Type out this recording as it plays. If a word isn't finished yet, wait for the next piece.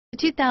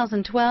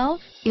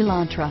2012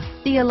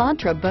 Elantra. The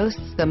Elantra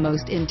boasts the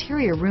most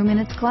interior room in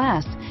its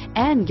class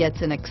and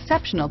gets an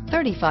exceptional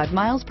 35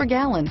 miles per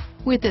gallon.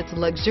 With its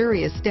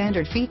luxurious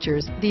standard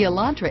features, the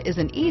Elantra is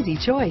an easy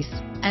choice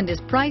and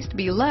is priced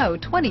below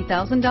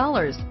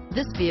 $20,000.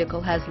 This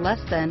vehicle has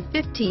less than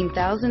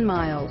 15,000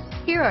 miles.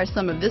 Here are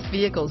some of this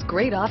vehicle's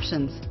great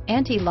options: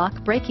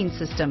 anti-lock braking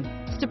system,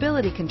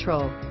 stability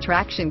control,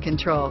 traction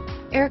control,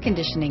 air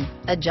conditioning,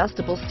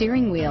 adjustable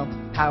steering wheel,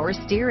 power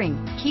steering,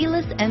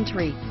 keyless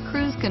entry,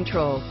 cruise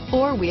control,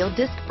 four-wheel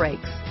disc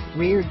brakes,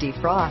 rear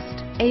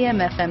defrost,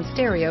 AM/FM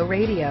stereo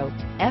radio,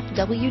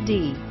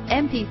 FWD,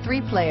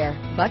 MP3 player,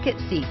 bucket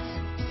seats,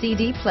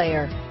 CD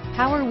player,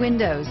 power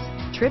windows,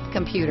 trip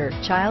computer,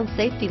 child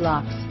safety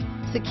locks,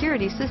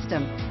 security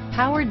system,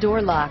 power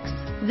door locks.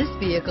 This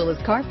vehicle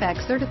is Carfax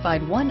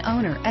certified one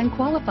owner and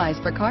qualifies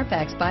for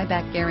Carfax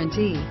buyback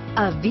guarantee.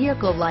 A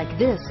vehicle like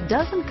this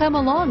doesn't come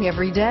along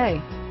every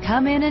day.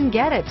 Come in and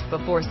get it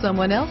before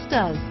someone else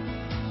does.